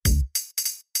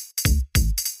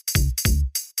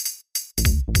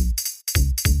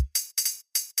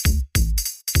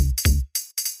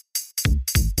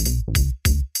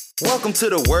Welcome to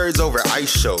the Words Over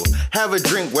Ice show. Have a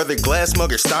drink, whether glass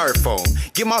mug or styrofoam.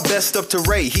 Give my best up to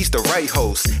Ray, he's the right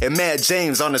host. And Matt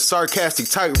James on the sarcastic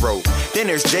tightrope. Then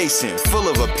there's Jason, full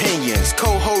of opinions.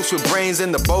 Co-host with brains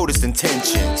and the boldest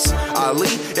intentions. Ali,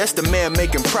 that's the man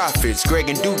making profits. Greg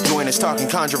and Duke join us talking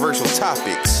controversial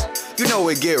topics. You know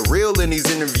it get real in these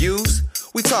interviews.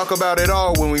 We talk about it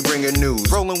all when we bring in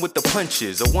news. Rolling with the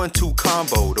punches, a 1-2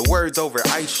 combo. The Words Over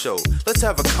Ice show. Let's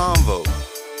have a convo.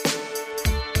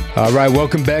 All right,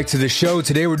 welcome back to the show.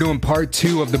 Today we're doing part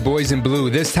 2 of The Boys in Blue.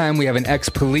 This time we have an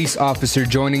ex-police officer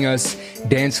joining us,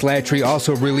 Dan Slattery,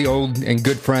 also a really old and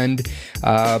good friend.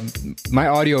 My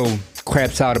audio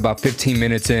craps out about 15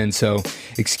 minutes in, so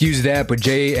excuse that, but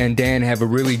Jay and Dan have a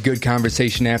really good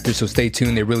conversation after, so stay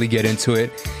tuned. They really get into it.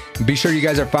 Be sure you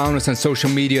guys are following us on social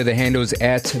media. The handle is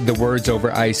at The Words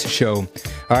Over Ice Show. All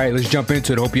right, let's jump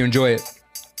into it. Hope you enjoy it.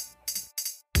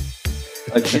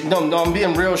 No, I'm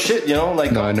being real shit, you know?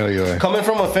 Like, no, I know you are. Coming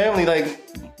from a family,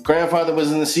 like, grandfather was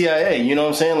in the CIA, you know what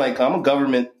I'm saying? Like, I'm a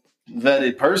government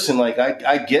vetted person. Like,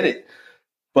 I get it.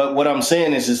 But what I'm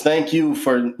saying is thank you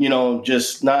for, you know,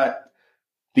 just not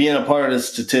being a part of the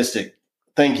statistic.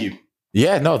 Thank you.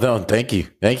 Yeah, no, thank you.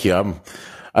 Thank you.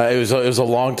 It was a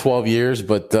long 12 years,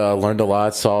 but learned a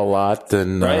lot, saw a lot,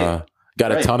 and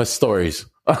got a ton of stories.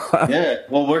 Yeah.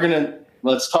 Well,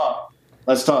 let's talk.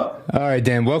 All right,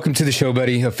 Dan, welcome to the show,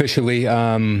 buddy, officially.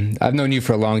 I've known you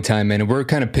for a long time, man, and we're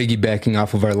kind of piggybacking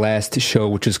off of our last show,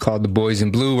 which was called The Boys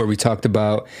in Blue, where we talked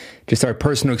about just our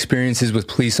personal experiences with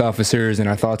police officers and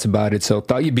our thoughts about it. So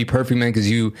thought you'd be perfect, man,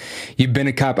 because you've been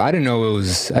a cop. I didn't know it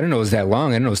was that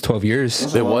long. I didn't know it was 12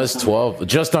 years. It was 12,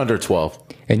 just under 12.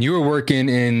 And you were working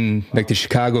in like the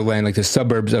Chicagoland, like the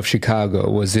suburbs of Chicago.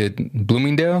 Was it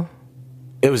Bloomingdale?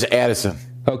 It was Addison.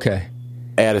 Okay.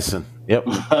 Addison. Yep.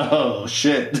 Oh,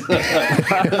 shit.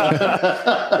 Yeah.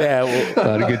 Well, a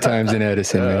lot of good times in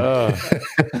Addison, man.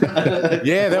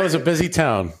 Yeah, that was a busy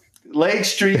town. Lake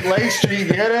Street.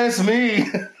 Yeah, that's me.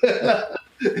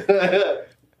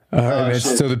 All right, man.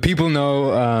 So the people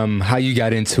know how you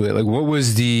got into it. Like, what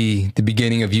was the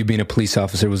beginning of you being a police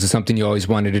officer? Was it something you always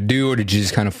wanted to do, or did you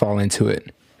just kind of fall into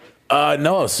it?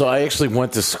 No. So I actually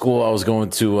went to school. I was going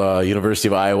to University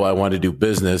of Iowa. I wanted to do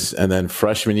business. And then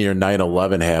freshman year,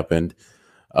 9/11 happened.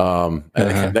 And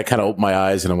that kind of opened my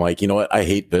eyes. And I'm like, you know what? I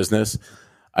hate business.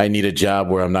 I need a job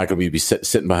where I'm not going to be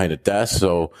sitting behind a desk.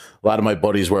 So a lot of my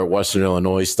buddies were at Western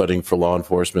Illinois studying for law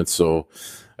enforcement. So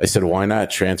I said, why not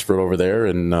transfer it over there?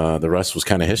 And the rest was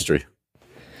kind of history.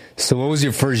 So what was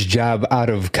your first job out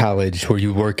of college? Were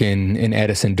you working in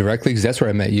Addison directly? Because that's where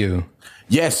I met you.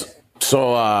 Yes.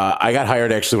 So I got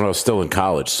hired actually when I was still in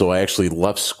college. So I actually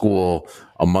left school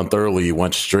a month early,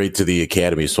 went straight to the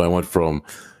academy. So I went from,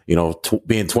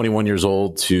 being 21 years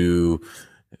old to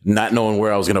not knowing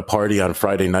where I was going to party on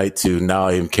Friday night to now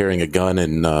I am carrying a gun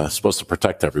and supposed to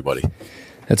protect everybody.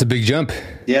 That's a big jump.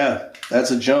 Yeah,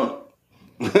 that's a jump.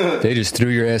 They just threw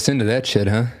your ass into that shit,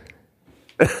 huh?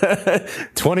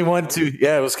 21 to,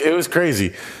 yeah, it was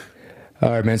crazy. All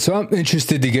right, man. So I'm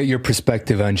interested to get your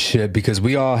perspective on shit because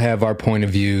we all have our point of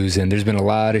views, and there's been a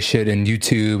lot of shit in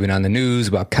YouTube and on the news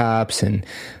about cops and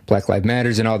Black Lives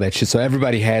Matters and all that shit. So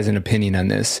everybody has an opinion on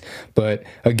this. But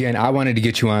again, I wanted to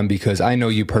get you on because I know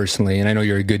you personally, and I know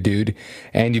you're a good dude,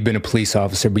 and you've been a police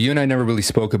officer, but you and I never really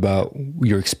spoke about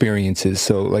your experiences.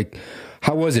 So, like,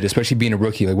 how was it, especially being a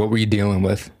rookie? Like, what were you dealing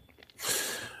with?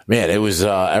 Man, it was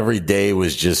every day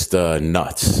was just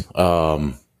nuts.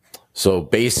 So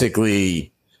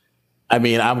basically, I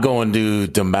mean, I'm going to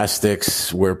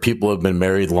domestics where people have been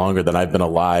married longer than I've been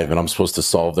alive, and I'm supposed to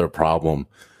solve their problem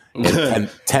in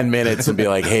 10 minutes and be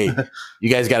like, hey, you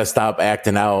guys got to stop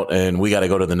acting out and we got to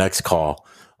go to the next call.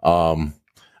 I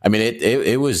mean,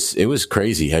 it was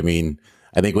crazy. I mean,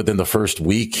 I think within the first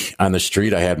week on the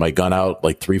street, I had my gun out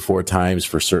like 3-4 times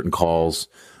for certain calls.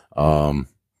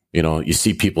 You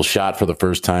see people shot for the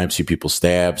first time, see people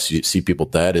stabbed, you see people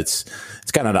dead. It's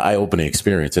kind of an eye-opening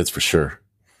experience, that's for sure.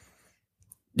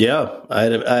 Yeah,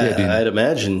 I'd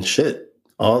imagine shit,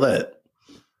 all that.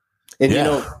 And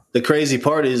the crazy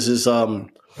part is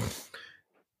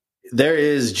there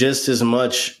is just as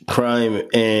much crime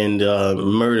and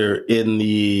murder in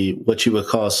the what you would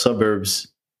call suburbs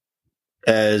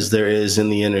as there is in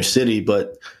the inner city,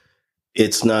 but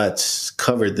it's not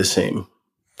covered the same.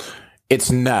 It's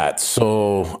not.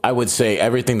 So I would say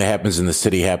everything that happens in the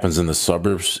city happens in the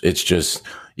suburbs. It's just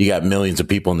you got millions of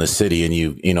people in the city,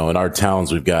 and in our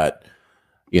towns we've got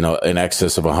in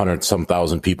excess of 100-some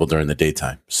thousand people during the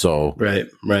daytime. So right.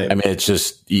 I mean, it's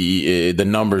just the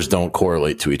numbers don't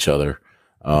correlate to each other.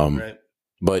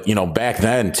 But back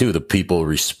then too, the people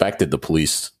respected the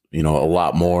police a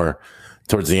lot more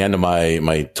towards the end of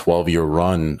my 12-year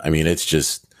run, I mean, it's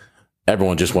just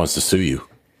everyone just wants to sue you.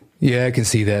 Yeah, I can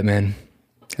see that, man.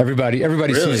 Everybody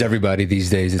really? Sues everybody these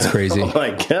days. It's crazy. Oh my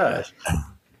gosh.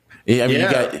 Yeah, I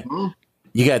mean,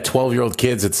 you got 12-year-old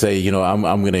kids that say, I'm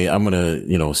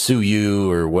gonna sue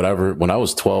you or whatever. When I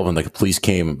was 12 and the police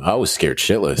came, I was scared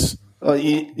shitless. Well,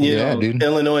 you know, dude.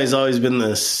 Illinois has always been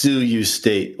the sue you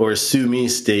state, or sue me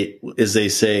state, as they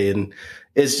say, and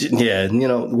it's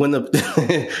when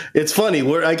it's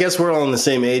funny. I guess we're all in the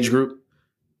same age group.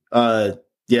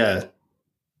 Yeah.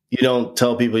 You don't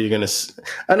tell people you're gonna.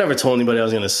 I never told anybody I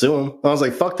was gonna sue them. I was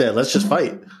like, "Fuck that, let's just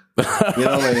fight."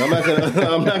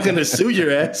 I'm not gonna sue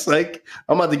your ass. Like,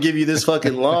 I'm about to give you this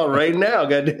fucking law right now,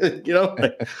 goddamn.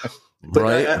 But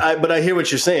right. But I hear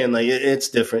what you're saying. Like, it's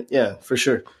different. Yeah, for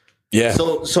sure. Yeah.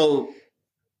 So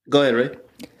go ahead, Ray.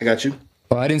 I got you.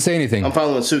 Well, I didn't say anything. I'm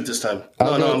following suit this time.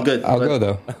 No, I'm good. I'll go,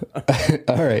 though.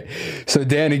 All right. So,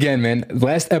 Dan, again, man,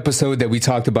 last episode that we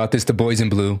talked about this, The Boys in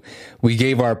Blue, we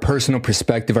gave our personal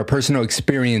perspective, our personal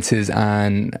experiences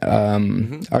on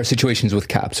our situations with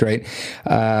cops, right?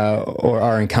 Or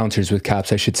our encounters with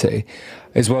cops, I should say,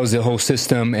 as well as the whole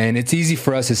system. And it's easy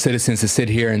for us as citizens to sit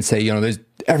here and say,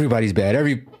 everybody's bad.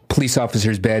 Every police officer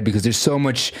is bad because there's so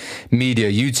much media,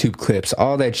 YouTube clips,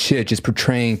 all that shit just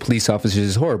portraying police officers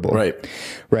as horrible. Right.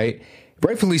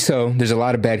 Rightfully so. There's a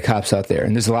lot of bad cops out there,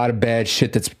 and there's a lot of bad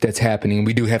shit that's happening.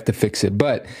 We do have to fix it.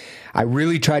 But I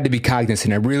really tried to be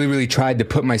cognizant. I really, really tried to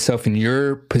put myself in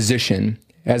your position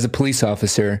as a police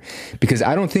officer, because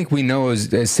I don't think we know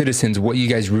as citizens what you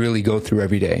guys really go through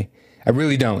every day. I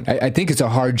really don't. I think it's a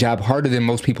hard job, harder than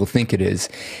most people think it is.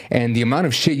 And the amount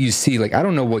of shit you see, like, I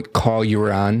don't know what call you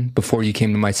were on before you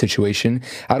came to my situation.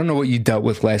 I don't know what you dealt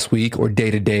with last week or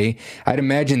day to day. I'd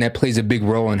imagine that plays a big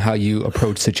role in how you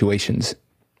approach situations.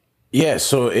 Yeah,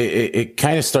 so it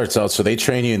kind of starts out, so they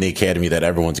train you in the academy that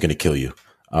everyone's going to kill you.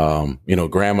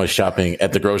 Grandma shopping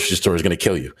at the grocery store is going to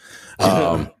kill you.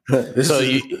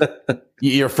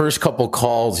 Your first couple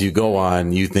calls you go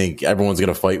on, you think everyone's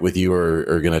going to fight with you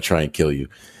or going to try and kill you.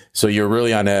 So you're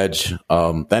really on edge.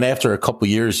 Then after a couple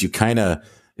years,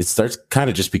 it starts kind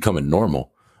of just becoming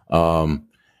normal.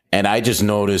 And I just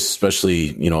noticed,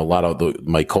 especially, a lot of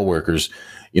my coworkers,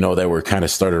 that were kind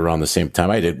of started around the same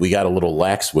time I did, we got a little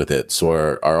lax with it. So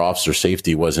our officer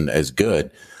safety wasn't as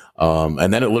good.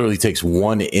 And then it literally takes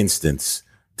one instance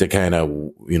to kind of,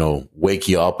 wake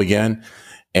you up again,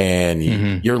 and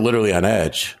you're literally on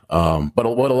edge. But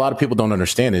what a lot of people don't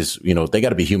understand is, they got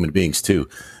to be human beings too.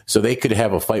 So they could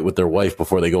have a fight with their wife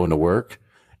before they go into work,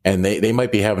 and they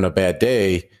might be having a bad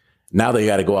day. Now they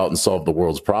got to go out and solve the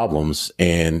world's problems.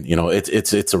 And,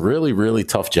 it's a really, really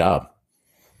tough job.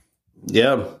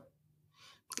 Yeah,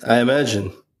 I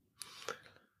imagine.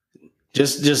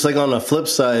 Just like on the flip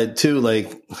side too,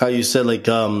 like how you said, like,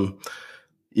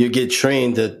 you get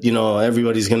trained that,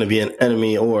 everybody's going to be an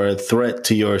enemy or a threat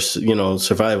to your,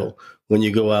 survival when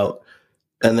you go out.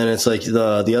 And then it's like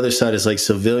the other side is like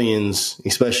civilians,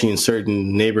 especially in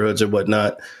certain neighborhoods or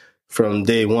whatnot, from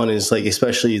day one is like,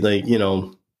 especially like,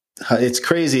 it's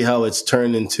crazy how it's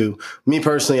turned into. Me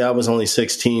personally, I was only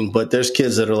 16, but there's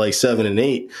kids that are like 7 and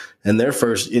 8, and their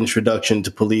first introduction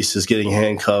to police is getting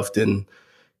handcuffed and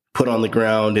put on the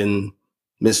ground and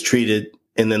mistreated.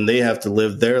 And then they have to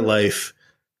live their life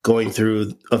going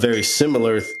through a very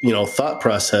similar, thought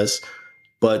process,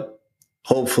 but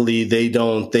hopefully they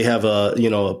have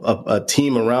a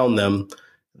team around them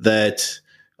that,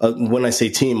 when I say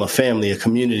team, a family, a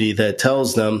community that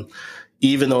tells them,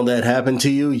 even though that happened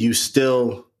to you, you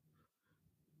still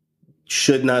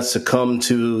should not succumb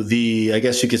to the, I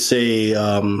guess you could say,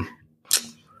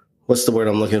 what's the word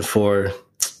I'm looking for?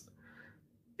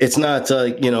 It's not,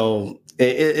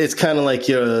 it's kind of like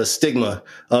your stigma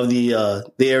of the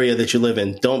area that you live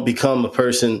in. Don't become a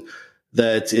person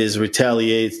that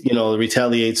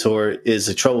retaliates or is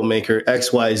a troublemaker,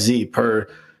 XYZ per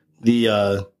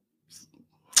the,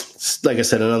 like I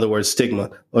said, in other words,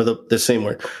 stigma, or the same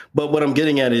word. But what I'm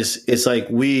getting at is, it's like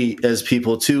we as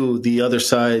people too, the other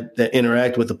side that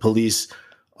interact with the police,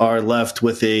 are left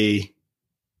with our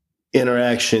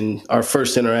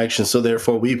first interaction. So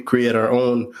therefore we create our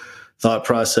own thought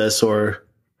process, or,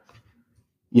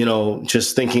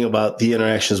 just thinking about the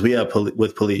interactions we have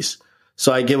with police.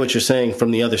 So I get what you're saying from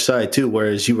the other side too,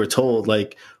 whereas you were told,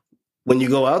 like, when you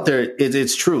go out there,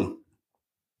 it's true.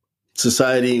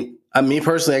 Society, me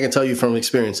personally, I can tell you from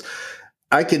experience,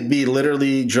 I could be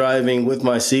literally driving with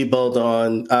my seatbelt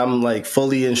on. I'm like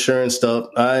fully insuranced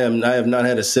up. I have not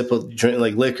had a sip of drink,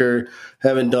 like liquor,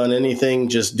 haven't done anything,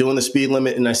 just doing the speed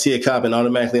limit. And I see a cop and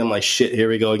automatically I'm like, shit, here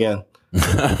we go again.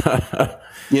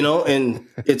 You know, and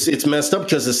it's messed up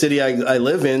because the city I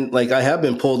live in, like I have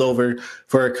been pulled over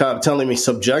for a cop telling me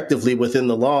subjectively within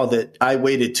the law that I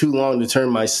waited too long to turn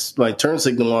my turn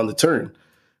signal on the turn.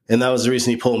 And that was the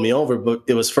reason he pulled me over. But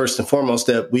it was first and foremost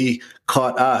that we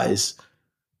caught eyes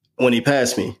when he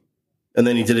passed me, and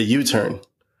then he did a U-turn.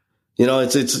 You know,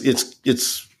 it's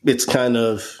kind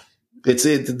of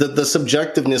the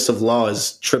subjectiveness of law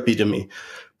is trippy to me.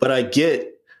 But I get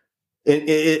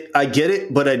I get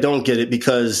it, but I don't get it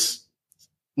because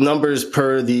numbers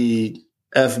per the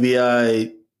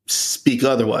FBI speak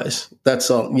otherwise. That's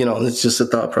all. You know, it's just a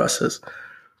thought process.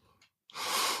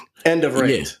 End of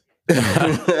rant.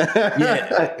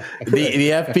 Yeah.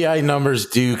 The FBI numbers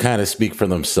do kind of speak for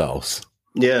themselves.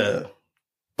 Yeah.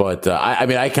 But I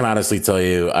mean, I can honestly tell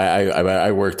you,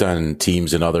 I worked on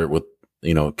teams and with,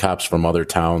 you know, cops from other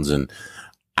towns, and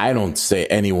I don't say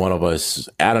any one of us,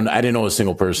 I didn't know a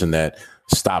single person that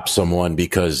stopped someone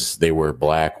because they were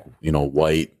black, you know,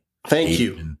 white. Thank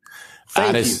you.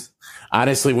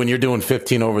 Honestly, when you're doing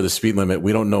 15 over the speed limit,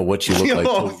 we don't know what you look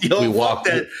like. We walk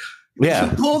that.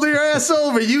 Yeah. You pulled your ass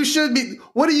over. You should be.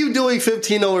 What are you doing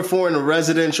 15 over 4 in a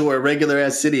residential or regular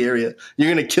ass city area?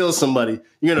 You're going to kill somebody.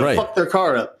 You're going to fuck their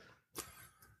car up.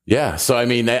 Yeah. So, I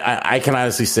mean, I can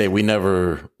honestly say we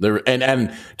never there.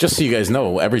 And just so you guys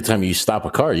know, every time you stop a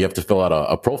car, you have to fill out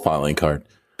a profiling card.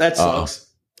 That sucks.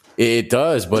 It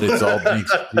does, but it's all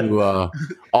thanks to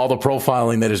all the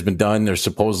profiling that has been done. They're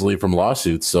supposedly from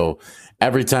lawsuits. So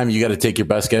every time you got to take your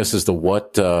best guess as to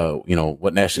what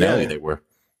nationality they were.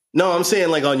 No, I'm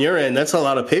saying like on your end, that's a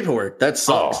lot of paperwork. That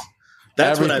sucks.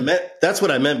 That's what I meant. That's what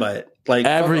I meant by it. Like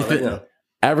everything,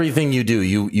 everything you do,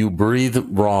 you breathe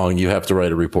wrong, you have to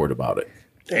write a report about it.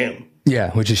 Damn.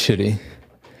 Yeah, which is shitty.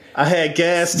 I had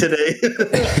gas today.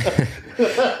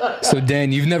 So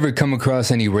Dan, you've never come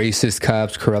across any racist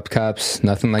cops, corrupt cops,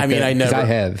 nothing like that? I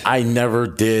have. I never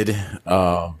did.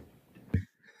 No,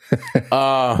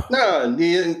 yeah.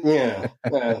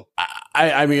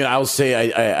 I mean, I'll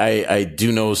say I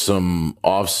do know some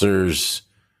officers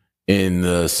in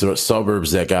the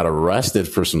suburbs that got arrested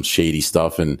for some shady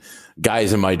stuff, and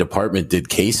guys in my department did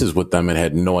cases with them and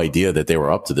had no idea that they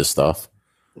were up to this stuff.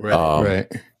 Right.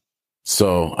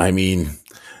 So, I mean,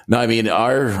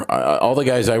 all the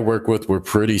guys I work with were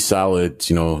pretty solid,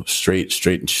 you know, straight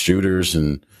shooters,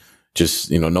 and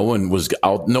just, you know, no one was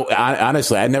out. No,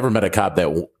 honestly, I never met a cop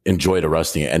that enjoyed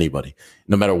arresting anybody,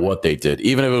 no matter what they did,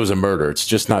 even if it was a murder. It's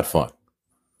just not fun.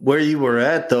 Where you were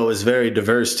at, though, is very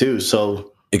diverse too.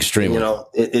 So extremely, you know,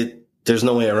 there's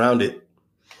no way around it.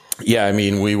 Yeah, I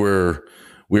mean, we were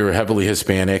heavily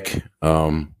Hispanic,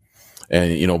 and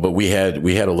you know, but we had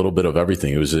a little bit of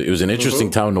everything. It was an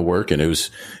interesting town to work, and it was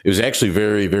actually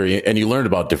very, very, and you learned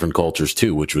about different cultures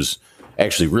too, which was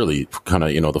actually really kind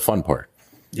of, you know, the fun part.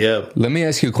 Yeah. Let me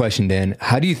ask you a question, Dan.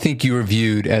 How do you think you were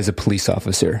viewed as a police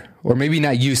officer? Or maybe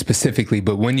not you specifically,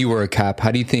 but when you were a cop,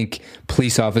 how do you think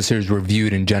police officers were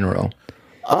viewed in general?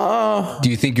 Do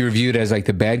you think you were viewed as like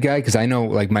the bad guy? Because I know,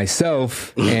 like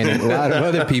myself and a lot of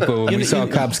other people, when we saw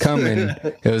cops coming,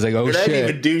 it was like, oh shit. I didn't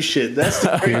even do shit. That's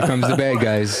here comes the bad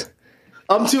guys.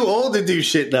 I'm too old to do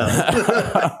shit now.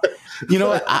 You know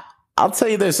what? I'll tell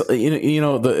you this, you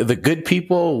know, the good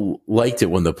people liked it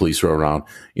when the police were around.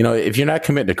 You know, if you're not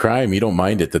committing a crime, you don't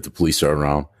mind it that the police are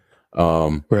around.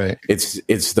 Right.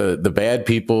 It's the bad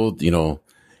people, you know,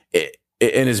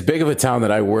 in as big of a town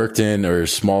that I worked in, or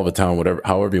as small of a town,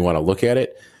 however you want to look at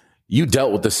it, you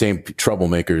dealt with the same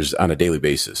troublemakers on a daily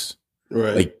basis.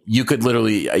 Right. Like you could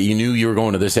literally, you knew you were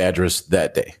going to this address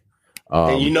that day.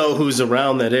 And you know who's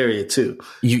around that area too.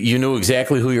 You knew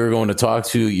exactly who you were going to talk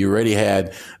to. You already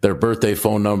had their birthday,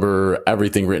 phone number,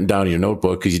 everything written down in your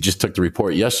notebook because you just took the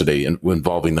report yesterday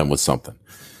involving them with something.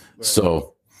 Right.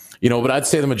 So, you know, but I'd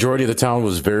say the majority of the town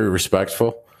was very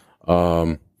respectful.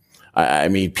 I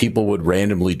mean, people would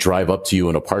randomly drive up to you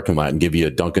in a parking lot and give you a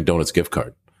Dunkin' Donuts gift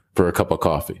card for a cup of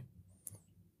coffee.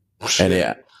 And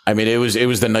yeah, I mean, it was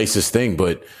the nicest thing,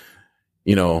 but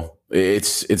you know,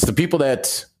 it's the people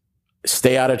that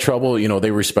stay out of trouble. You know, they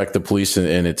respect the police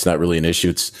and it's not really an issue.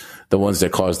 It's the ones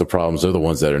that cause the problems. They're the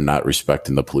ones that are not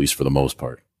respecting the police for the most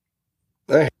part.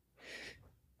 Hey.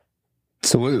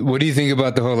 So what do you think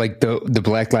about the whole, like the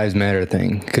Black Lives Matter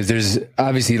thing? Cause there's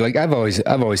obviously, like, I've always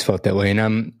felt that way. And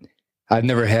I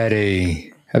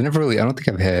don't think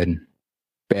I've had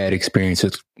bad experience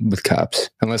with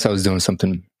cops unless I was doing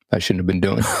something I shouldn't have been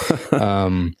doing.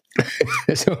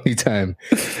 That's the only time.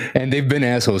 And they've been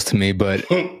assholes to me, but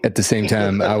at the same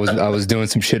time, I was doing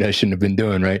some shit I shouldn't have been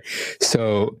doing, right?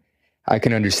 So I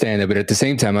can understand that, but at the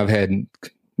same time, I've had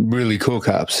really cool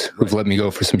cops who've let me go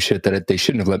for some shit that they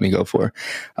shouldn't have let me go for.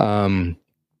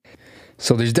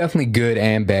 So there's definitely good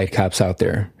and bad cops out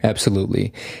there.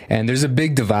 Absolutely. And there's a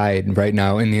big divide right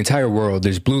now in the entire world.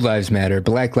 There's Blue Lives Matter,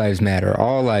 Black Lives Matter,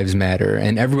 All Lives Matter,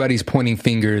 and everybody's pointing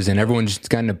fingers and everyone's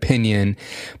got an opinion.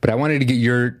 But I wanted to get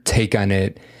your take on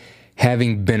it,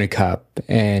 having been a cop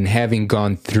and having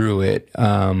gone through it.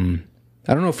 I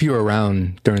don't know if you were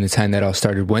around during the time that all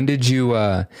started. When did you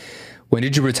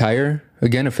retire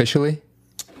again officially?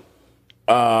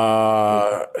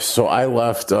 So I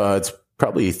left, it's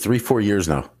probably 3-4 years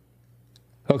now.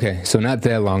 Okay, so not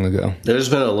that long ago. There's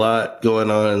been a lot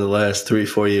going on in the last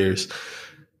 3-4 years.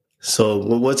 So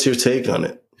what's your take on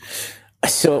it?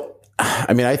 So,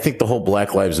 I mean, I think the whole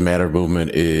Black Lives Matter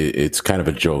movement, it's kind of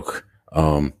a joke.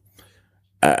 I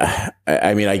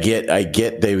mean, I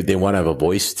get they want to have a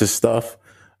voice to stuff.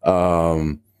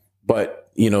 But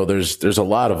there's a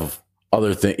lot of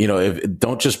other things,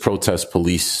 don't just protest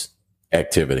police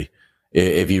activity.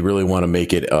 If you really want to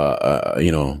make it,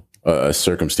 a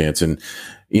circumstance, and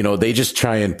they just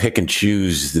try and pick and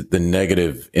choose the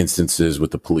negative instances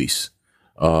with the police.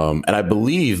 And I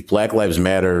believe Black Lives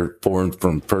Matter formed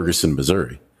from Ferguson,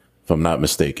 Missouri, if I'm not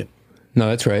mistaken. No,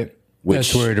 that's right.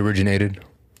 That's where it originated.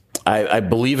 I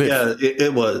believe it. Yeah,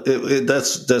 it was.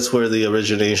 That's where the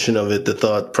origination of it, the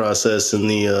thought process, and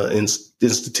the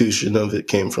institution of it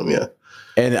came from. Yeah.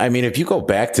 And I mean, if you go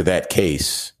back to that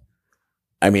case,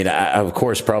 I mean, of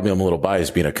course, probably I'm a little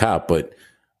biased being a cop, but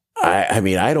I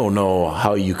mean, I don't know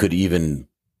how you could even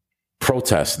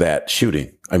protest that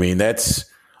shooting. I mean, that's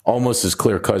almost as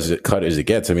clear cut as it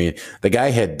gets. I mean, the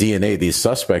guy had DNA. The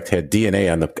suspect had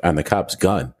DNA on the cop's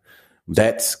gun.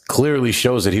 That clearly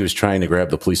shows that he was trying to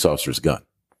grab the police officer's gun.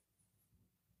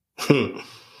 It's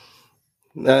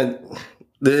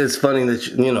funny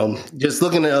that just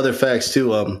looking at other facts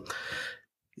too.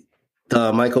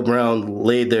 Michael Brown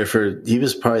he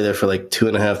was probably there for like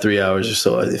 2.5, 3 hours or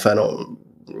so, if I don't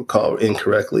recall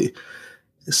incorrectly.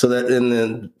 So and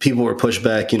then people were pushed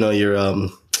back, your,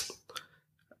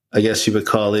 I guess you would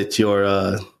call it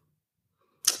your,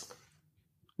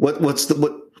 what's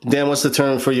the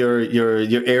term for your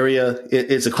area?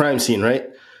 It's a crime scene, right?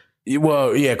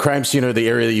 Well, yeah, crime scene, or the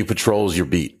area that you patrol is your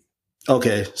beat.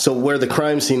 Okay. So where the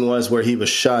crime scene was, where he was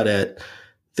shot at,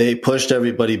 they pushed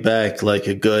everybody back like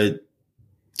a good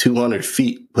 200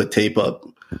 feet, put tape up.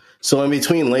 So in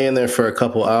between laying there for a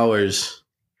couple hours,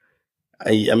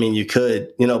 I mean, you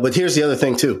could, but here's the other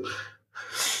thing too.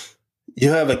 You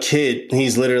have a kid,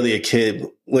 he's literally a kid,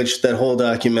 which that whole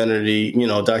documentary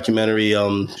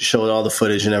showed all the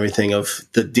footage and everything of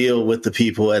the deal with the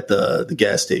people at the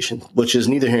gas station, which is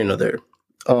neither here nor there.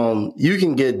 You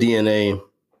can get DNA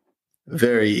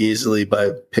very easily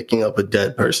by picking up a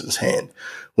dead person's hand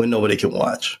when nobody can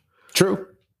watch. True.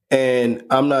 And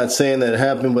I'm not saying that it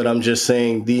happened, but I'm just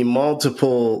saying the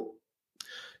multiple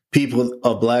people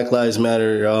of Black Lives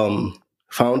Matter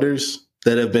founders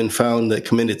that have been found that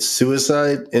committed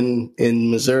suicide in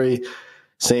Missouri,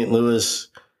 St. Louis,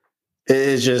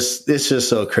 it's just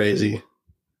so crazy.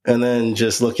 And then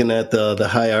just looking at the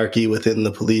hierarchy within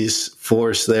the police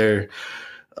force there,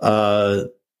 I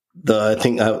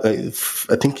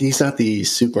think he's not the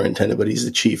superintendent, but he's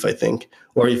the chief, I think,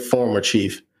 or a former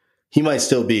chief. He might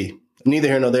still be. Neither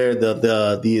here nor there.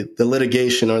 The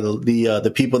litigation or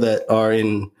the people that are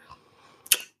in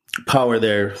power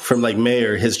there, from like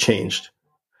mayor, has changed.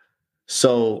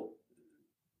 So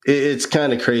it's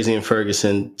kind of crazy in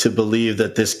Ferguson to believe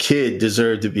that this kid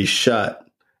deserved to be shot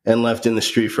and left in the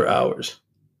street for hours.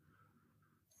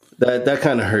 That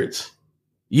kind of hurts.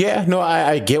 Yeah, no,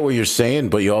 I get what you're saying,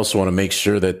 but you also want to make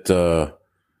sure that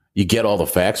you get all the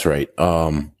facts right.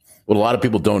 What a lot of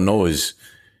people don't know is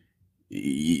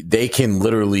they can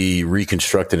literally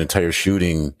reconstruct an entire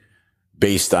shooting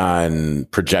based on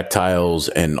projectiles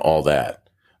and all that.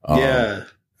 Yeah.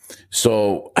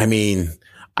 So, I mean,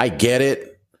 I get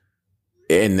it.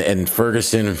 And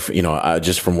Ferguson,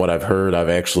 just from what I've heard, I've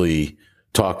actually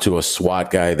talked to a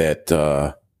SWAT guy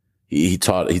that he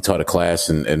taught a class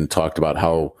and talked about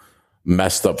how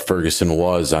messed up Ferguson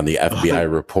was on the FBI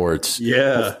reports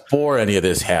before any of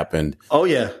this happened. Oh,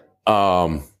 yeah.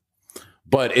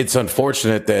 But it's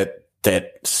unfortunate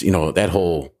that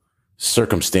whole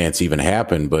circumstance even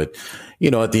happened. But,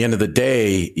 at the end of the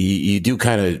day, you do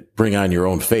kind of bring on your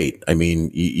own fate. I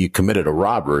mean, you committed a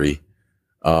robbery.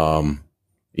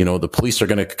 The police are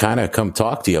going to kind of come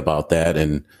talk to you about that.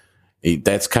 And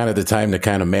that's kind of the time to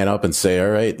kind of man up and say,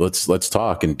 all right, let's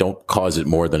talk, and don't cause it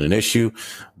more than an issue.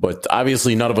 But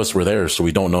obviously none of us were there, so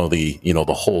we don't know the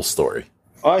whole story.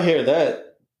 I hear that.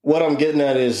 What I'm getting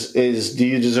at is do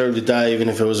you deserve to die even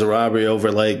if it was a robbery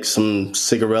over like some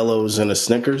cigarellos and a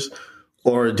Snickers?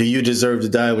 Or do you deserve to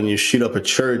die when you shoot up a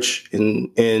church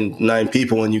and 9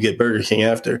 people and you get Burger King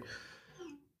after?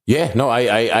 Yeah, no,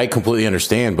 I completely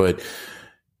understand. But,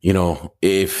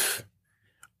 if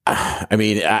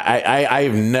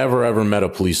I've never, ever met a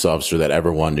police officer that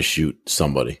ever wanted to shoot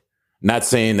somebody. Not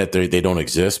saying that they don't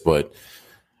exist, but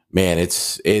man,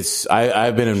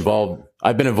 I've been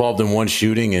involved in one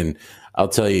shooting, and I'll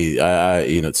tell you,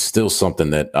 it's still something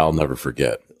that I'll never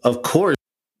forget. Of course,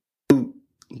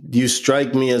 you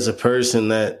strike me as a person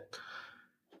that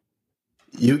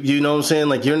you know what I'm saying?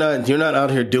 Like you're not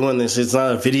out here doing this. It's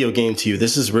not a video game to you.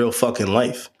 This is real fucking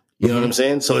life. You know what I'm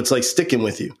saying? So it's like sticking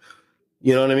with you.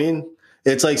 You know what I mean?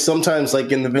 It's like sometimes,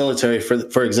 like in the military,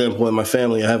 for example, in my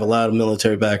family, I have a lot of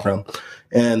military background,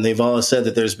 and they've all said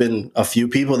that there's been a few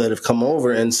people that have come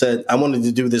over and said, I wanted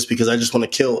to do this because I just want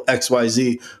to kill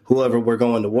XYZ, whoever we're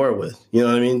going to war with. You know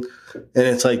what I mean? And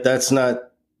it's like,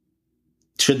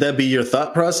 should that be your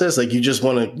thought process? Like, you just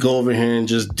want to go over here and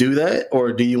just do that?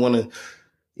 Or do you want to,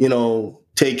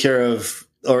 take care of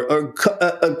or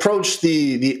approach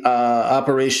the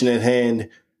operation at hand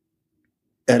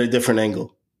at a different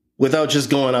angle without just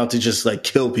going out to just like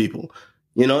kill people,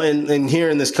 and here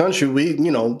in this country, we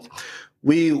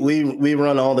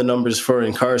run all the numbers for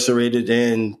incarcerated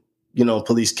and,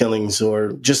 police killings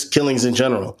or just killings in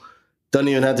general. Doesn't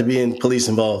even have to be in police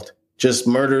involved, just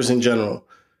murders in general.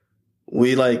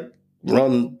 We like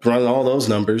run all those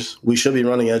numbers. We should be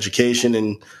running education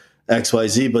and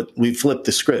XYZ, but we flipped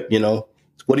the script,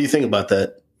 What do you think about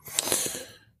that?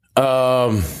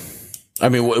 I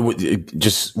mean, what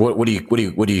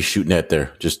are you shooting at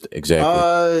there? Just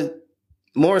exactly.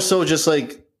 More so just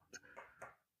like,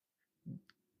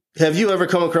 have you ever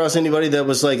come across anybody that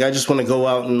was like, I just want to go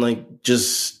out and like,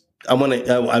 I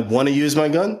want to use my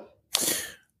gun?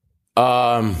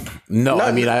 No,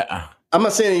 I'm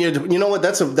not saying you know what?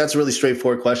 That's a really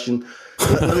straightforward question.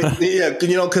 Because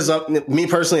me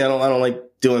personally, I don't like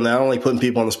doing that. I don't like putting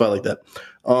people on the spot like that.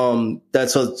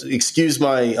 Excuse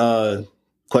my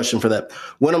question for that.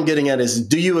 What I'm getting at is,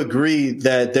 do you agree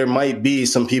that there might be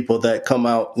some people that come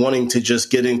out wanting to just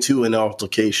get into an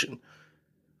altercation?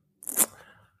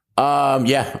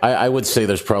 Yeah, I would say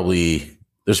there's probably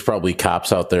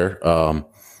cops out there. A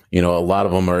lot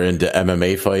of them are into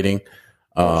MMA fighting.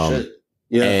 Shit.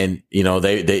 Yeah. And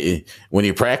they when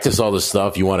you practice all this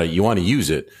stuff, you want to use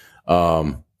it.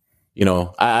 I've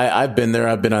been there.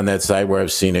 I've been on that side where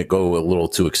I've seen it go a little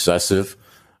too excessive.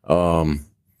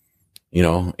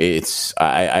 It's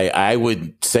I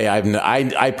would say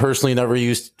I personally never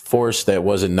used force that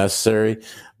wasn't necessary,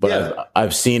 but yeah.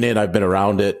 I've seen it. I've been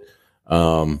around it.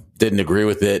 Didn't agree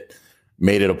with it.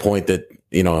 Made it a point that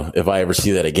if I ever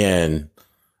see that again,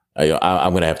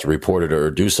 I'm going to have to report it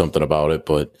or do something about it.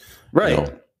 But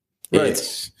right.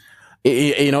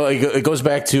 It goes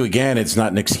back to, again, it's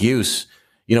not an excuse.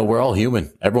 We're all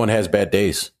human. Everyone has bad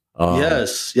days.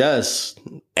 Yes.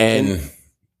 And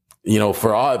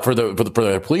for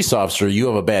the police officer, you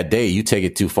have a bad day. You take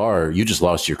it too far. You just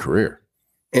lost your career.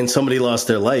 And somebody lost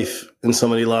their life, and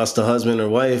somebody lost a husband or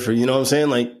wife, or, you know what I'm saying?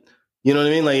 Like, you know what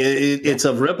I mean? Like it's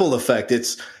a ripple effect.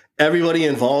 It's everybody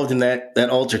involved in that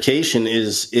altercation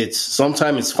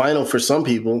sometimes it's final for some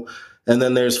people. And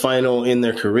then there's final in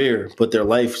their career, but their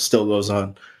life still goes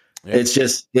on. Yeah. It's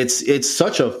just, it's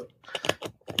such a,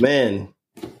 man,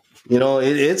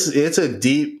 it's a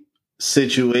deep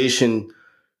situation,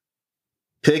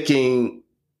 picking,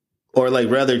 or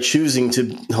like rather choosing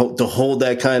to hold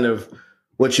that kind of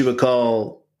what you would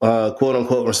call quote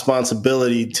unquote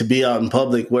responsibility to be out in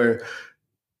public, where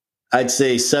I'd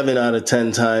say 7 out of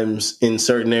 10 times in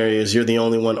certain areas, you're the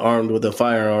only one armed with a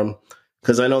firearm.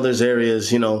 Cause I know there's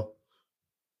areas,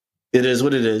 it is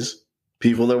what it is.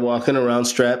 People are walking around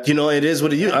strapped. It is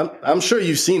what it is. I'm sure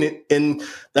you've seen it, and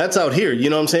that's out here.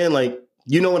 You know what I'm saying? Like,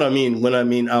 you know what I mean when I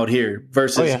mean out here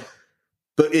versus,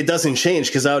 but it doesn't change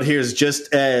because out here is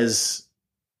just as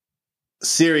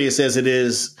serious as it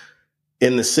is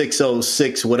in the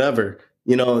 606 whatever.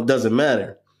 It doesn't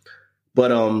matter.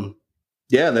 But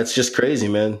yeah, that's just crazy,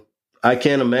 man. I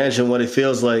can't imagine what it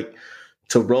feels like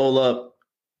to roll up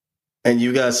and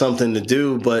you got something to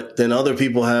do, but then other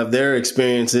people have their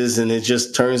experiences and it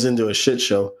just turns into a shit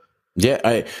show.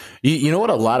 Yeah. You know what?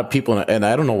 A lot of people, and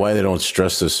I don't know why they don't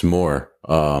stress this more.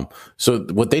 So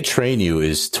what they train you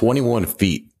is 21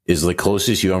 feet is the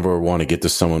closest you ever want to get to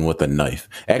someone with a knife.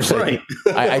 Actually,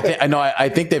 right. I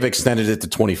think they've extended it to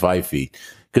 25 feet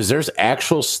because there's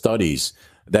actual studies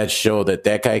that show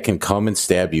that guy can come and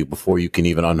stab you before you can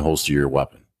even unholster your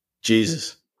weapon.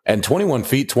 Jesus. And 21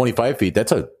 feet, 25 feet,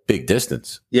 that's a big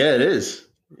distance. Yeah, it is.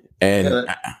 And,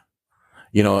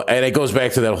 and it goes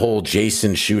back to that whole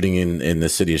Jason shooting in the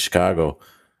city of Chicago.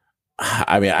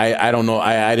 I mean, I don't know.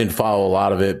 I didn't follow a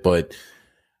lot of it, but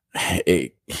are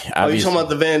you talking about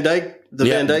the Van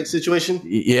Dyke situation?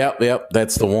 Yep.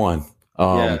 That's the one.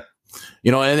 And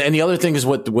the other thing is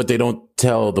what they don't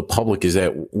tell the public is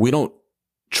that we don't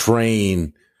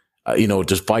train,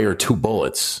 just fire 2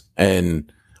 bullets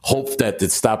and hope that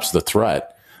it stops the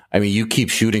threat. I mean, you keep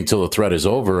shooting till the threat is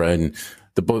over, and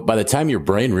by the time your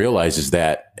brain realizes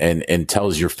that and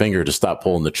tells your finger to stop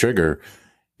pulling the trigger,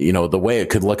 the way it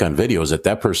could look on video is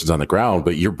that person's on the ground,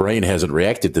 but your brain hasn't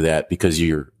reacted to that because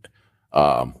you're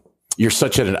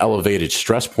such at an elevated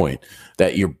stress point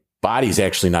that your body's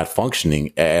actually not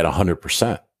functioning at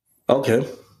 100%. Okay.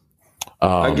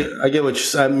 I get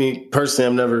what I mean. Personally,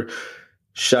 I've never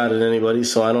shot at anybody,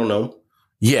 so I don't know.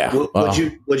 Yeah.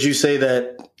 Would you say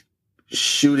that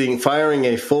firing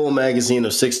a full magazine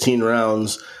of 16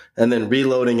 rounds and then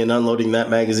reloading and unloading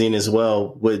that magazine as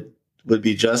well would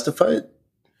be justified?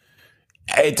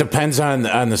 It depends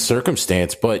on the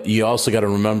circumstance, but you also got to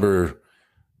remember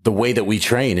the way that we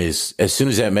train is as soon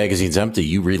as that magazine's empty,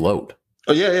 you reload.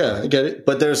 Oh yeah, I get it.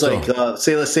 But there's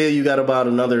let's say you got about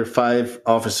another 5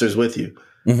 officers with you.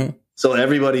 Mm-hmm. So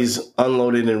everybody's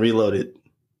unloaded and reloaded.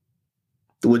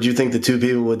 Would you think the 2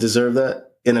 people would deserve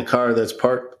that in a car that's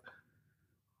parked?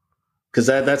 Because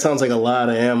that sounds like a lot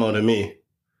of ammo to me.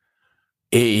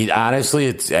 Honestly,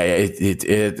 it's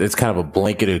kind of a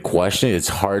blanketed question. It's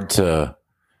hard to,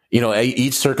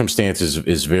 each circumstance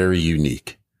is very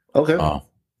unique. Okay.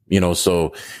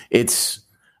 So it's,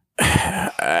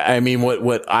 I mean,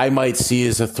 what I might see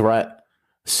as a threat,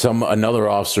 another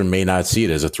officer may not see it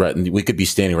as a threat, and we could be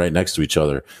standing right next to each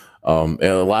other. A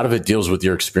lot of it deals with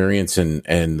your experience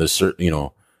and the certain,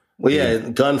 Well, yeah,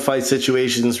 gunfight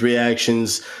situations,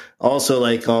 reactions. Also,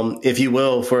 if you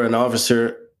will, for an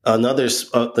officer,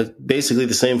 basically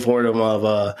the same form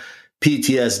of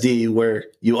PTSD, where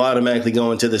you automatically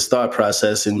go into this thought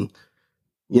process and,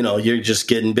 you're just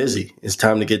getting busy. It's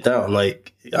time to get down.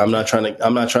 I'm trying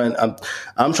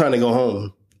to go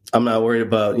home. I'm not worried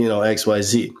about, X, Y,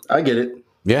 Z. I get it.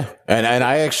 Yeah. And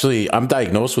I'm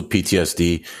diagnosed with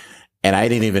PTSD, and I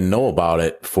didn't even know about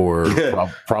it for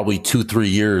probably 2-3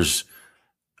 years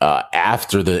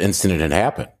after the incident had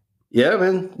happened. Yeah,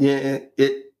 man. Yeah.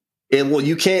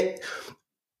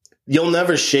 You'll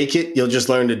never shake it. You'll just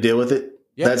learn to deal with it.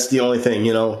 Yeah. That's the only thing,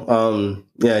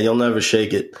 you'll never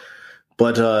shake it.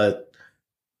 But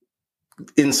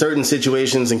in certain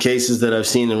situations and cases that I've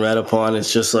seen and read upon,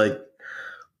 it's just like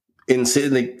in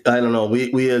Sydney, I don't know.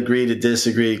 We agree to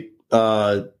disagree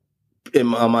on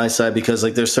my side because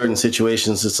there's certain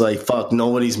situations it's like, fuck,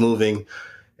 nobody's moving.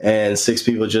 And 6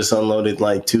 people just unloaded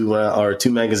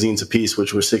 2 magazines apiece,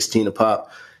 which were 16 a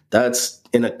pop. That's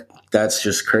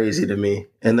just crazy to me.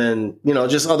 And then,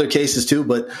 just other cases too,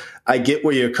 but I get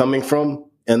where you're coming from.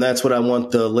 And that's what I want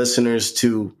the listeners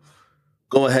to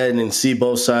go ahead and see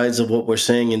both sides of what we're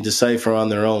saying and decipher on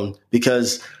their own.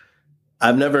 Because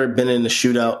I've never been in a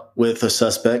shootout with a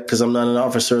suspect because I'm not an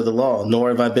officer of the law, nor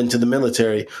have I been to the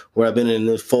military where I've been in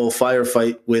a full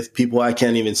firefight with people I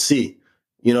can't even see.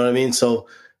 You know what I mean? So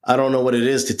I don't know what it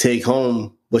is to take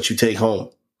home what you take home.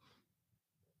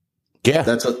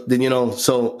 Yeah.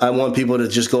 So I want people to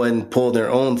just go ahead and pull their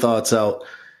own thoughts out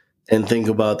and think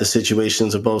about the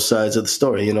situations of both sides of the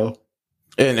story,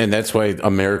 And that's why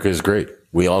America is great.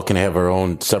 We all can have our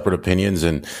own separate opinions.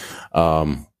 And,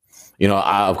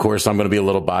 of course, I'm going to be a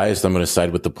little biased. I'm going to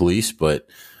side with the police, but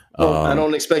I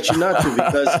don't expect you not to,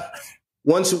 because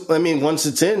once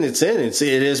it's in, it's in. It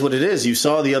is what it is. You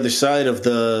saw the other side of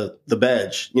the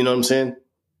badge. You know what I'm saying?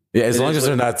 Yeah, as long as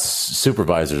they're not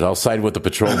supervisors, I'll side with the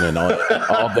patrolmen all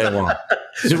day long.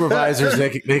 Supervisors,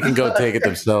 they can go take it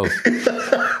themselves.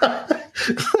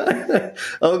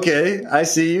 Okay, I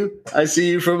see you. I see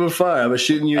you from afar. I'm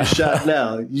shooting you a shot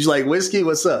now. You like whiskey?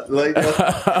 What's up? No,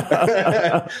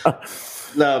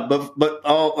 but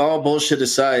all bullshit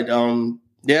aside,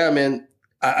 yeah, man.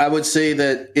 I would say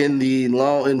that in the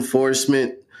law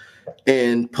enforcement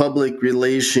and public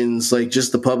relations,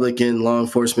 just the public and law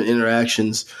enforcement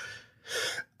interactions,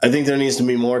 I think there needs to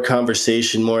be more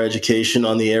conversation, more education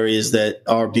on the areas that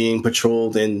are being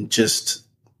patrolled, and just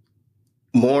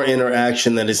more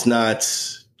interaction that is not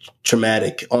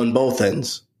traumatic on both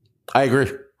ends. I agree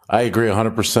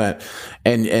 100%.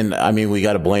 And I mean, we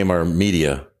got to blame our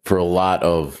media for a lot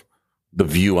of the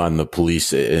view on the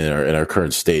police in our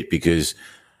current state, because,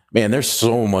 man, there's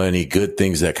so many good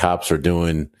things that cops are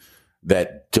doing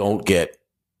that don't get,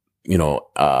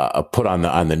 put on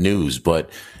the news. But,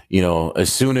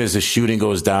 as soon as a shooting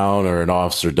goes down or an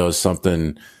officer does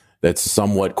something that's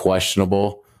somewhat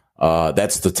questionable,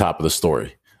 that's the top of the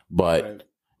story. But Right.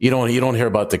 you don't hear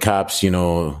about the cops,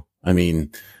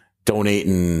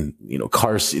 donating,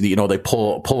 car seat, they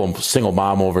pull a single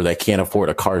mom over that can't afford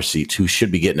a car seat who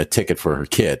should be getting a ticket for her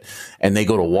kid, and they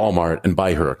go to Walmart and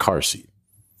buy her a car seat.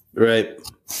 Right.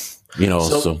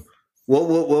 So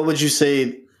what would you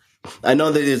say? I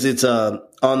know that it's a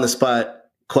on the spot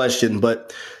question,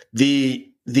 but the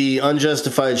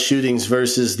unjustified shootings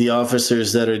versus the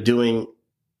officers that are doing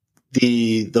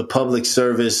the public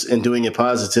service and doing it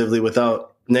positively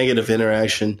without negative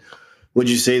interaction, would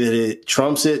you say that it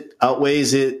trumps it,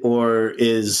 outweighs it, or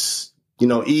is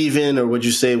even, or would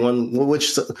you say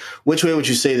which way would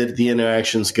you say that the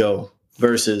interactions go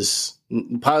versus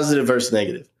positive versus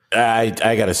negative? I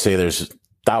got to say there's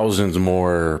thousands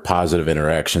more positive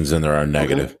interactions than there are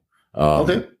negative.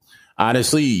 Okay.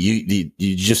 Honestly, you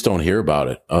just don't hear about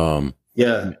it.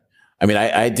 Yeah. I mean,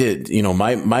 I did,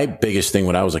 my biggest thing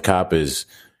when I was a cop is,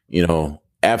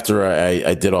 after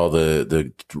I did all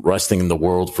the arresting in the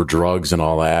world for drugs and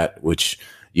all that, which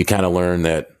you kind of learn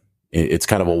that it's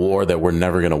kind of a war that we're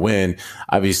never going to win.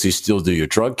 Obviously, still do your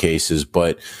drug cases,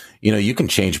 but you can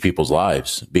change people's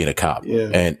lives being a cop.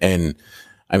 Yeah. And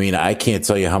I mean, I can't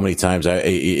tell you how many times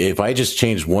if I just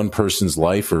changed one person's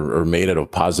life or made it a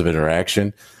positive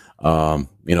interaction,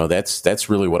 that's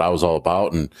really what I was all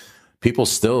about. And people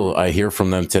still, I hear from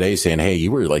them today saying, "Hey,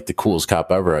 you were like the coolest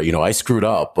cop ever. I screwed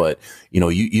up, but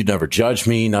you never judged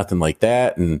me, nothing like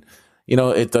that." And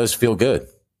it does feel good.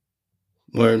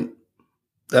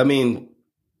 I mean,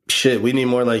 shit, we need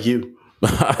more like you.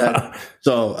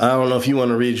 So I don't know if you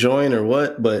want to rejoin or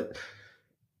what, but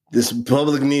this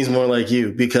public needs more like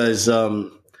you, because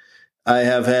I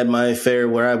have had my fare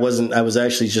where I was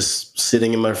actually just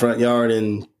sitting in my front yard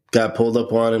and got pulled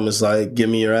up on and was like, "Give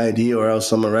me your ID or else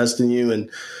I'm arresting you." And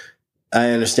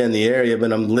I understand the area,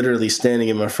 but I'm literally standing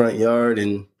in my front yard.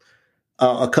 And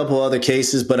a couple other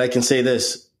cases, but I can say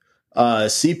this,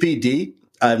 CPD,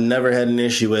 I've never had an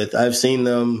issue with. I've seen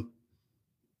them,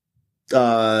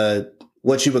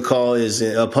 what you would call is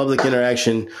a public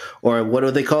interaction, or what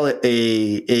do they call it?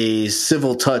 A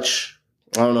civil touch.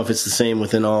 I don't know if it's the same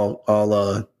within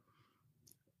all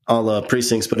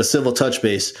precincts, but a civil touch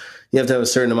base. You have to have a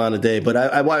certain amount a day. But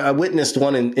I witnessed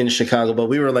one in Chicago, but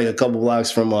we were like a couple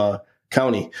blocks from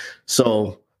county.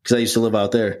 So, because I used to live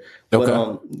out there.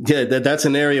 Okay. But that's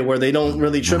an area where they don't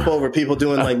really trip over people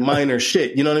doing like minor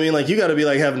shit. You know what I mean? Like, you got to be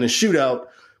like having a shootout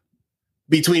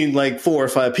between like 4 or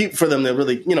 5 people for them to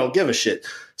really, give a shit.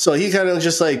 So he kind of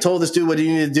just like told this dude what he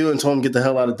needed to do and told him, "Get the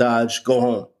hell out of Dodge, go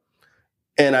home."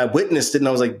 And I witnessed it and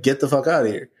I was like, "Get the fuck out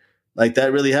of here." Like,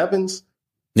 that really happens?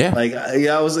 Yeah. Like,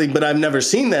 I was like, but I've never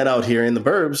seen that out here in the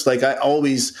burbs. Like, I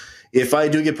always, if I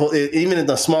do get pulled, even in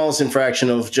the smallest infraction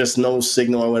of just no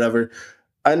signal or whatever,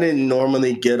 I didn't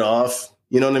normally get off.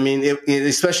 You know what I mean?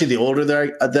 Especially the older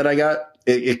that I got,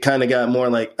 it kind of got more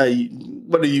like, "Hey,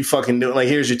 what are you fucking doing? Like,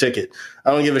 here's your ticket.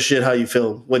 I don't give a shit how you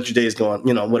feel, what your day's going,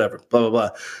 whatever, blah, blah, blah."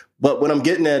 But what I'm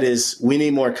getting at is we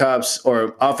need more cops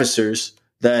or officers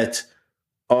that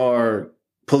are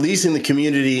policing the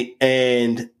community.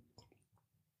 And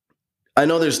I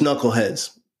know there's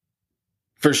knuckleheads,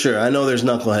 for sure. I know there's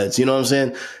knuckleheads, you know what I'm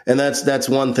saying? And that's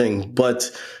one thing.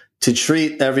 But to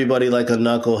treat everybody like a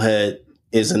knucklehead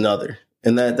is another.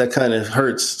 And that kind of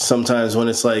hurts sometimes when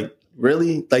it's like,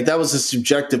 really? Like, that was a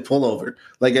subjective pullover.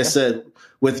 Like I said,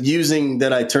 with using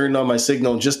that I turned on my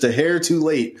signal just a hair too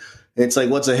late. It's like,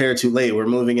 what's a hair too late? We're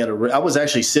moving I was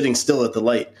actually sitting still at the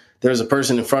light. There was a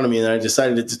person in front of me, and I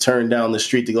decided to turn down the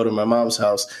street to go to my mom's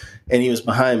house, and he was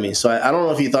behind me. So I don't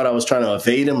know if he thought I was trying to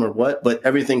evade him or what, but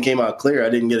everything came out clear. I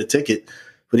didn't get a ticket.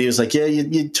 But he was like, "Yeah,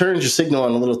 you turned your signal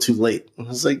on a little too late." I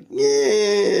was like,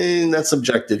 "Yeah, that's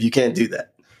subjective. You can't do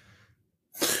that."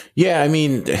 Yeah, I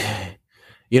mean,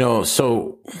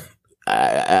 so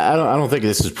I don't think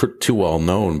this is too well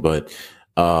known, but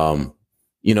a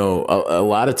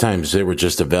lot of times they were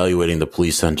just evaluating the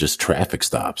police on just traffic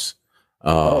stops.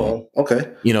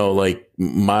 Okay. Like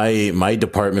my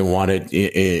department wanted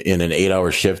in an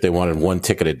 8-hour shift, they wanted 1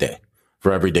 ticket a day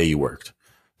for every day you worked.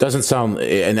 Doesn't sound,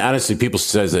 and honestly, people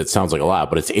says that it sounds like a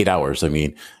lot, but it's 8 hours. I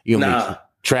mean, make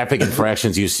traffic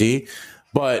infractions you see.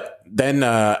 But then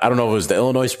I don't know if it was the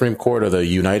Illinois Supreme Court or the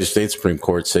United States Supreme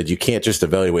Court said you can't just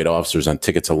evaluate officers on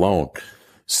tickets alone.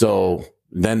 So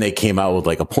then they came out with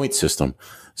like a point system.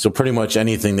 So pretty much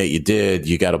anything that you did,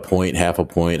 you got a point, half a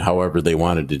point, however they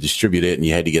wanted to distribute it, and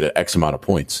you had to get an X amount of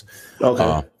points.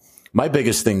 Okay. My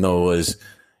biggest thing though is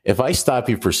if I stop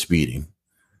you for speeding,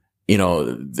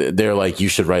 they're like, "You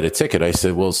should write a ticket." I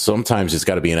said, well, sometimes it's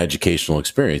got to be an educational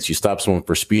experience. You stop someone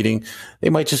for speeding, they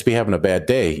might just be having a bad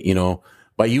day.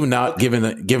 By you not giving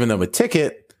them a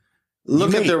ticket,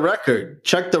 Look at their record.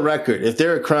 Check the record. If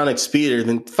they're a chronic speeder,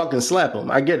 then fucking slap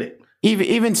them. I get it.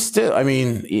 Even still, I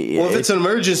mean, well, if it's an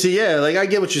emergency, yeah, like I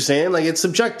get what you're saying. Like it's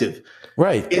subjective,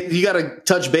 right? You got to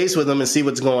touch base with them and see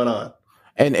what's going on.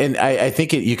 And I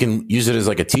think you can use it as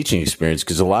like a teaching experience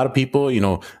because a lot of people,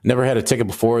 never had a ticket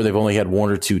before. They've only had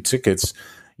 1 or 2 tickets.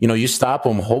 You stop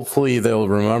them. Hopefully they'll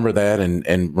remember that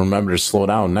and remember to slow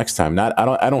down next time.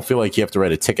 I don't feel like you have to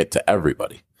write a ticket to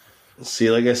everybody. See,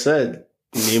 like I said,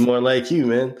 you need more like you,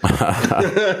 man.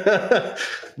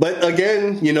 But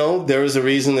again, there was a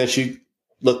reason that you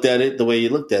looked at it the way you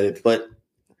looked at it. But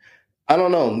I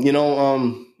don't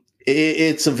know.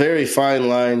 It's a very fine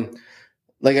line.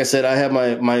 Like I said, I have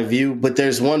my view, but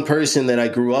there's one person that I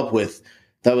grew up with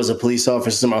that was a police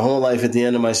officer my whole life at the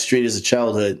end of my street as a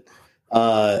childhood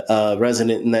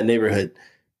resident in that neighborhood.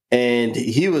 And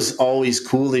he was always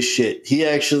cool as shit. He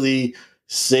actually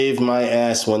saved my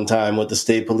ass one time with the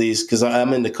state police because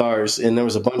I'm into cars, and there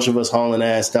was a bunch of us hauling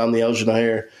ass down the Elgin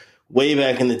O'Hare way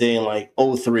back in the day in like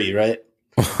 2003, right?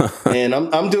 And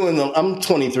I'm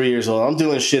 23 years old. I'm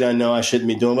doing shit I know I shouldn't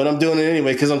be doing, but I'm doing it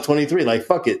anyway because I'm 23. Like,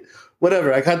 fuck it.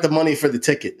 Whatever. I got the money for the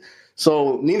ticket.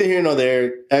 So neither here nor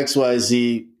there,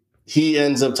 XYZ, he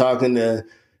ends up talking to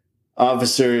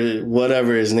officer,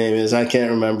 whatever his name is. I can't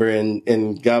remember.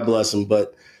 And God bless him.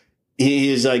 But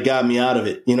he's like got me out of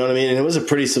it. You know what I mean? And it was a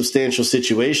pretty substantial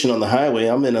situation on the highway.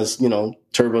 I'm in a,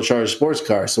 turbocharged sports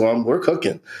car. So we're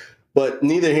cooking. But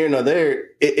neither here nor there,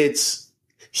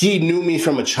 he knew me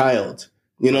from a child.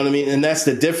 You know what I mean? And that's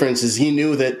the difference is he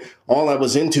knew that all I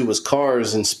was into was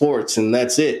cars and sports and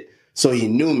that's it. So he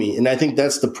knew me. And I think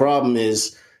that's the problem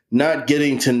is not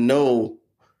getting to know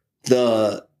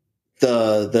the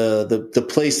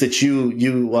place that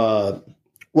you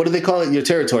what do they call it? Your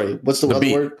territory. What's the other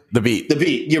word? The beat. The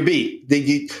beat. Your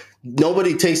beat.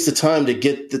 Nobody takes the time to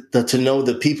get to know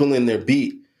the people in their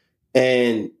beat.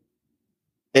 And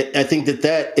I think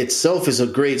that itself is a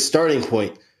great starting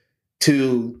point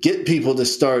to get people to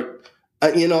start,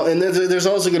 and there's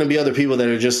also going to be other people that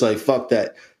are just like, fuck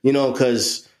that,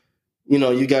 because,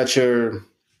 you got your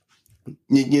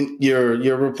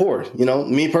rapport,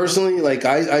 me personally, like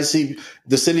I see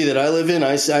the city that I live in,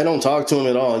 I don't talk to them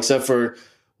at all, except for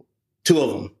 2 of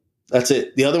them. That's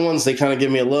it. The other ones, they kind of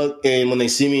give me a look. And when they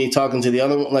see me talking to the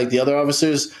other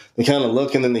officers, they kind of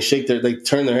look and then they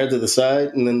turn their head to the side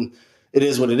and then it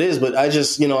is what it is. But I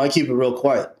just, I keep it real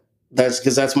quiet. That's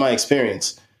because that's my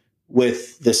experience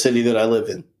with the city that I live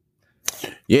in.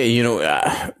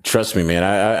 Yeah, trust me, man.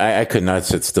 I could not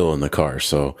sit still in the car.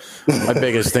 So my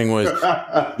biggest thing was,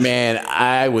 man,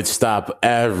 I would stop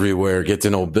everywhere, get to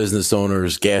know business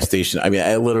owners, gas station. I mean,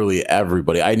 literally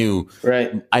everybody. I knew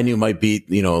my beat,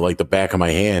 like the back of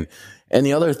my hand. And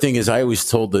the other thing is, I always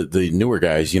told the newer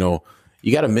guys, you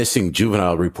got a missing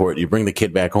juvenile report. You bring the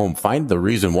kid back home, find the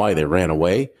reason why they ran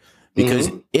away, because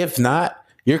if not,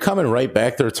 you're coming right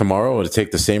back there tomorrow to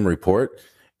take the same report.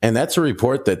 And that's a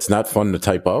report that's not fun to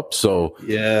type up. So,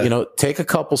 take a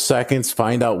couple seconds,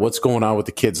 find out what's going on with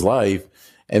the kid's life.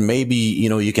 And maybe,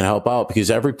 you can help out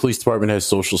because every police department has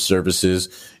social services.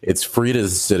 It's free to the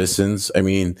citizens. I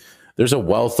mean, there's a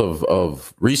wealth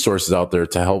of resources out there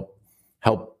to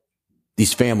help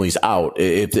these families out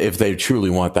if they truly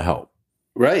want the help.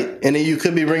 Right. And you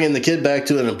could be bringing the kid back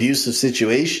to an abusive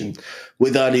situation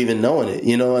without even knowing it,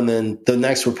 and then the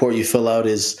next report you fill out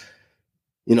is,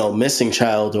 missing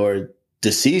child or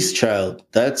deceased child.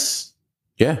 That's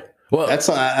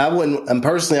I wouldn't, and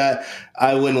personally,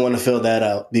 I wouldn't want to fill that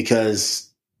out because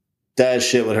that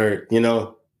shit would hurt,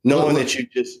 knowing that you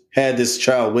just had this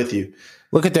child with you.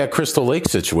 Look at that Crystal Lake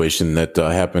situation that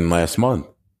happened last month.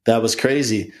 That was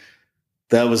crazy.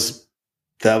 That was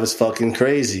fucking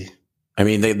crazy. I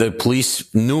mean, the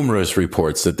police, numerous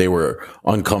reports that they were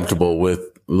uncomfortable with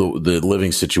the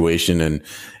living situation, and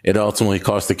it ultimately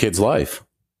cost the kid's life.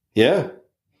 Yeah.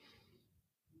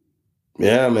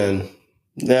 Yeah, man.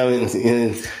 I mean,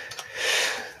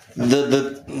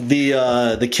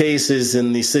 the cases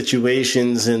and the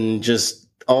situations and just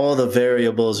all the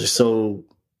variables are so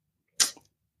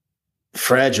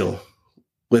fragile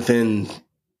within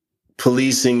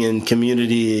policing and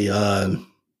community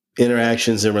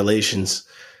interactions and relations.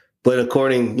 But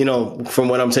according, from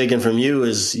what I'm taking from you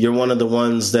is you're one of the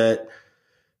ones that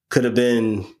could have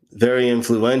been very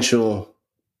influential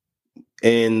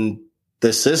in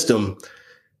the system.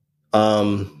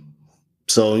 So,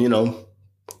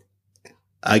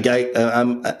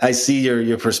 I see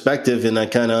your perspective and I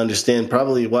kind of understand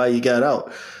probably why you got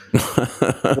out.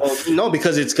 Well, no,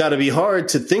 because it's got to be hard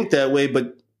to think that way,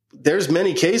 but there's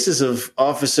many cases of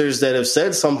officers that have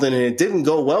said something and it didn't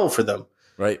go well for them.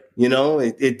 Right.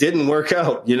 It didn't work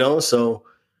out, so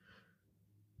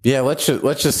Yeah, let's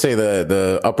just say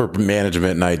the upper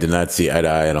management and I did not see eye to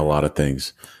eye on a lot of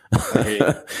things.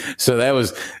 So that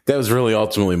was really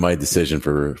ultimately my decision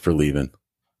for leaving.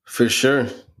 For sure.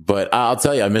 But I'll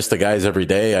tell you, I miss the guys every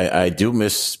day. I do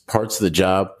miss parts of the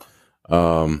job.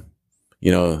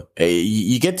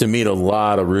 You get to meet a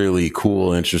lot of really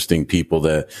cool, interesting people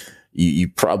that you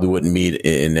probably wouldn't meet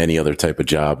in any other type of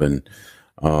job. And,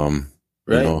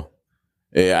 right.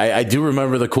 I do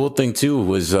remember the cool thing too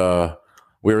was,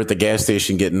 we were at the gas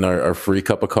station getting our free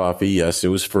cup of coffee. Yes, it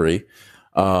was free.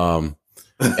 And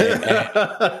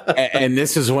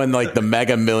this is when like the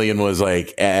Mega Million was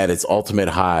like at its ultimate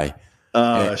high.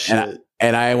 Oh, shit.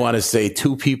 And I want to say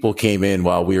 2 people came in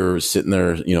while we were sitting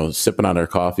there, sipping on our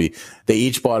coffee. They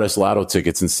each bought us lotto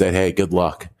tickets and said, "Hey, good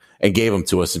luck," and gave them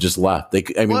to us and just left.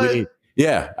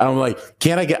 Yeah. I'm like,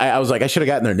 I was like, I should have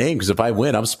gotten their name because if I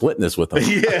win, I'm splitting this with them.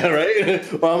 Yeah,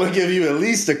 right. Well, I'm going to give you at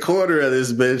least a quarter of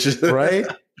this bitch. Right.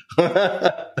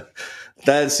 But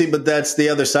that's the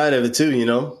other side of it too,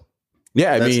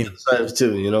 Yeah. That's the other side of it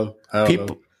too,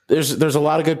 people, there's a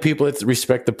lot of good people that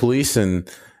respect the police. And,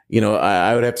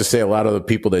 I would have to say a lot of the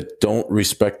people that don't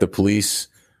respect the police,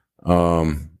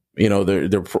 they're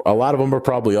a lot of them are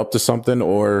probably up to something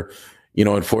or,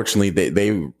 unfortunately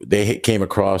they came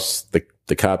across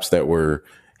the cops that were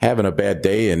having a bad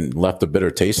day and left a bitter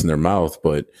taste in their mouth.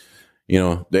 But,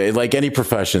 like any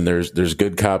profession, there's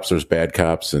good cops, there's bad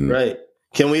cops. And right.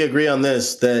 Can we agree on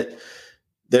this, that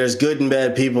there's good and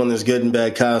bad people and there's good and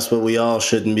bad cops, but we all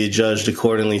shouldn't be judged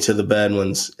accordingly to the bad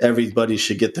ones. Everybody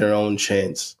should get their own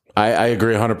chance. I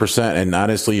agree 100%. And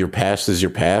honestly, your past is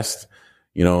your past.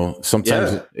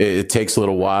 Sometimes it takes a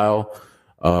little while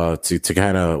to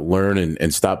kind of learn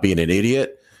and stop being an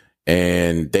idiot.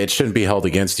 And that shouldn't be held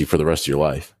against you for the rest of your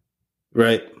life.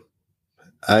 Right.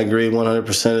 I agree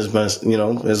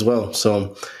 100% as well.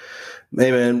 So,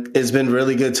 hey man, it's been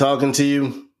really good talking to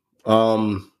you.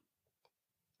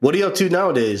 What are you up to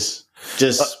nowadays?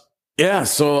 Just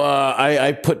so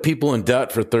I put people in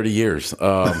debt for 30 years.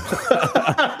 You're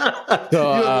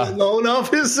a loan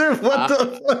officer? What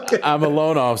the fuck? I'm a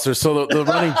loan officer. So the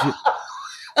running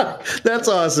that's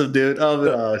awesome, dude.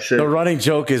 Shit. The running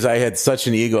joke is I had such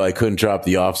an ego I couldn't drop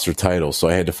the officer title, so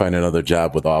I had to find another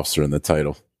job with officer in the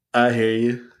title. I hear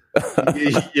you.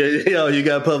 You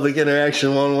got public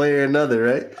interaction one way or another,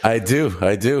 right? I do.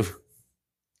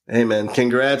 Hey, man,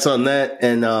 congrats on that,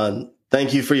 and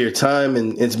thank you for your time.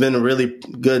 And it's been a really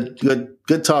good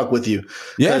talk with you.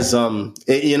 Because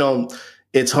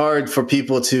it's hard for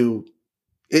people to.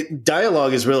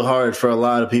 Dialogue is real hard for a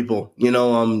lot of people. You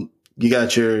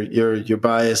got your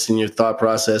bias and your thought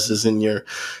processes and your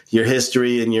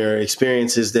history and your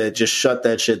experiences that just shut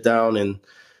that shit down. And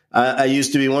I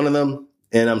used to be one of them,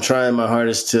 and I'm trying my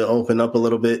hardest to open up a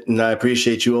little bit. And I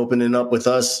appreciate you opening up with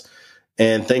us.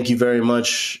 And thank you very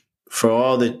much for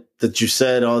all that you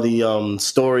said, all the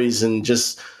stories, and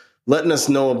just letting us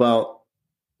know about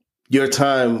your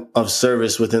time of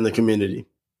service within the community.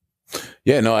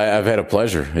 Yeah, no, I've had a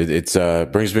pleasure. It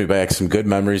brings me back some good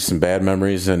memories, some bad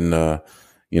memories, and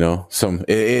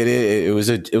it was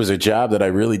a job that I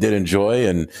really did enjoy,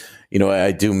 and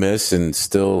I do miss and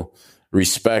still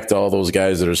respect all those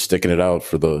guys that are sticking it out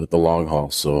for the long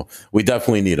haul. So we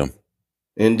definitely need them.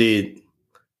 Indeed.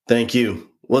 Thank you.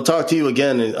 We'll talk to you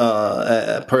again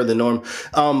per the norm.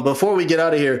 Before we get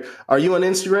out of here, are you on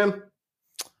Instagram?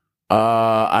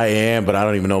 I am, but I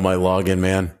don't even know my login,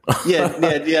 man.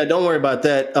 Yeah. Don't worry about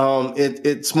that.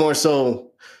 It's more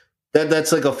so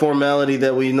that's like a formality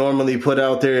that we normally put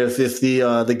out there if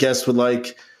the guest would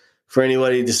like for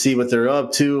anybody to see what they're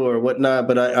up to or whatnot.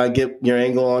 But I get your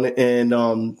angle on it, and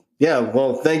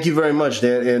well, thank you very much,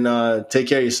 Dan, and take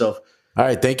care of yourself. All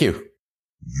right, thank you.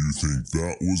 You think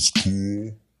that was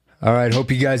cool? All right, hope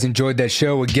you guys enjoyed that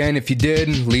show. Again, if you did,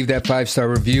 leave that 5-star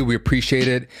review. We appreciate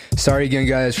it. Sorry again,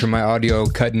 guys, for my audio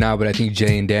cutting out, but I think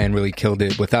Jay and Dan really killed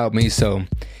it without me, so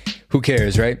who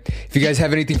cares, right? If you guys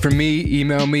have anything for me,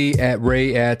 email me at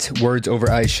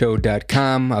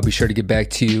ray@wordsovericeShow.com. I'll be sure to get back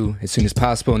to you as soon as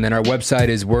possible. And then our website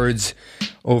is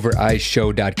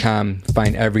wordsovericeShow.com.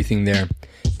 Find everything there.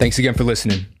 Thanks again for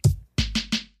listening.